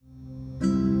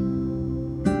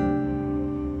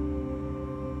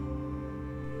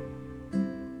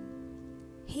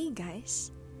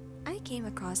guys, I came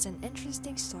across an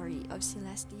interesting story of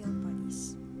celestial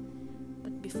bodies.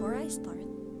 But before I start,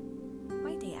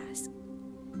 might I ask,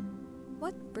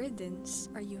 what burdens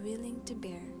are you willing to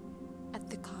bear at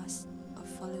the cost of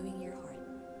following your heart?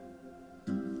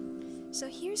 So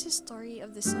here's a story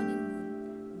of the Sun and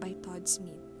Moon by Todd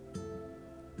Smith.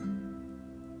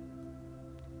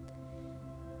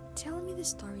 Tell me the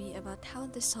story about how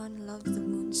the sun loved the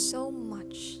moon so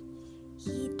much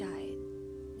he died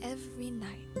every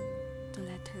night to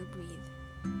let her breathe.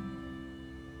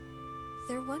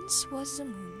 There once was a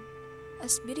moon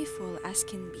as beautiful as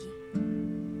can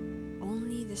be.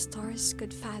 Only the stars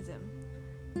could fathom,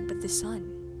 but the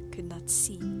sun could not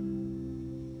see.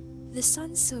 The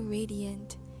sun so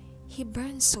radiant, he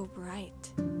burned so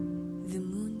bright. The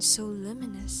moon so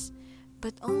luminous,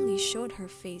 but only showed her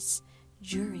face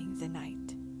during the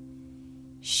night.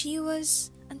 She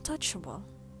was untouchable,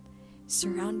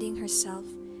 surrounding herself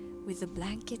with a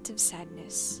blanket of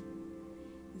sadness.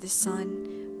 The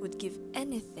sun would give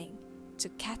anything to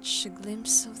catch a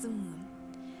glimpse of the moon,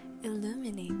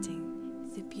 illuminating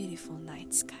the beautiful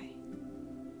night sky.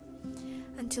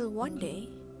 Until one day,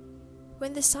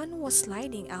 when the sun was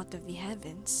sliding out of the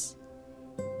heavens,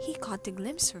 he caught a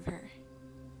glimpse of her.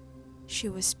 She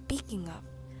was peeking up,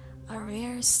 a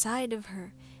rare side of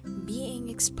her being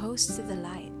exposed to the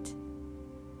light.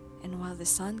 And while the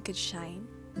sun could shine,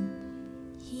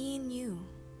 he knew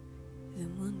the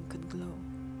moon could glow.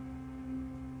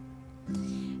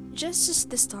 Just as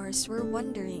the stars were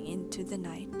wandering into the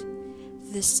night,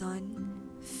 the sun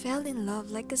fell in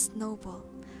love like a snowball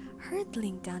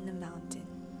hurtling down a mountain.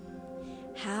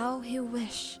 How he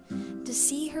wished to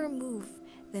see her move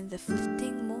than the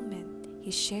fleeting moment he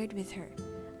shared with her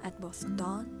at both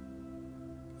dawn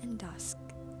and dusk.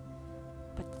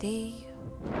 But they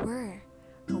were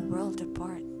a world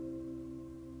apart.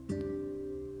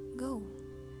 "Go,"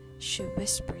 she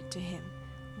whispered to him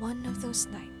one of those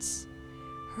nights,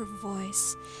 her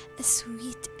voice as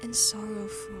sweet and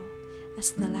sorrowful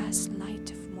as the last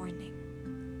light of morning.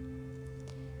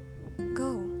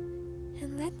 "Go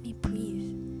and let me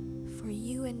breathe, for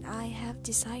you and I have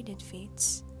decided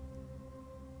fates.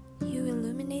 You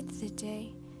illuminate the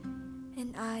day,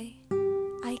 and I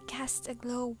cast a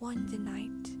glow on the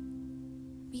night.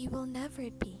 We will never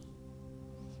be.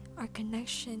 Our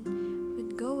connection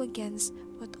would go against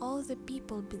what all the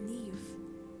people believe,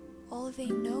 all they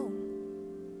know."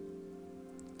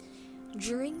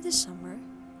 During the summer,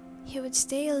 he would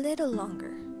stay a little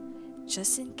longer,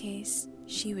 just in case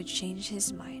she would change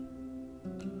his mind.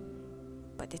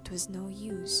 But it was no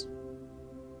use.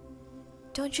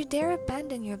 "Don't you dare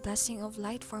abandon your blessing of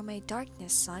light for my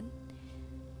darkness, sun."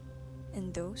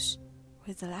 And those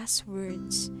were the last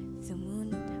words the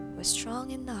moon was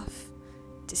strong enough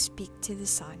to speak to the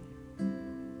sun.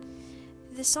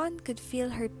 The sun could feel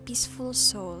her peaceful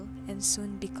soul and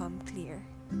soon become clear.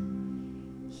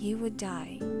 He would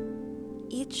die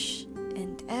each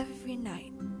and every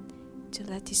night to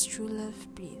let his true love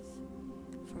breathe,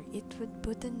 for it would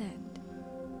put an end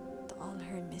to all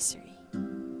her misery.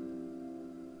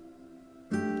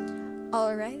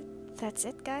 Alright, that's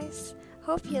it guys.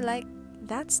 Hope you liked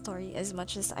that story as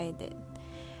much as I did.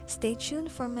 Stay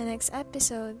tuned for my next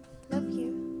episode. Love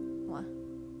you.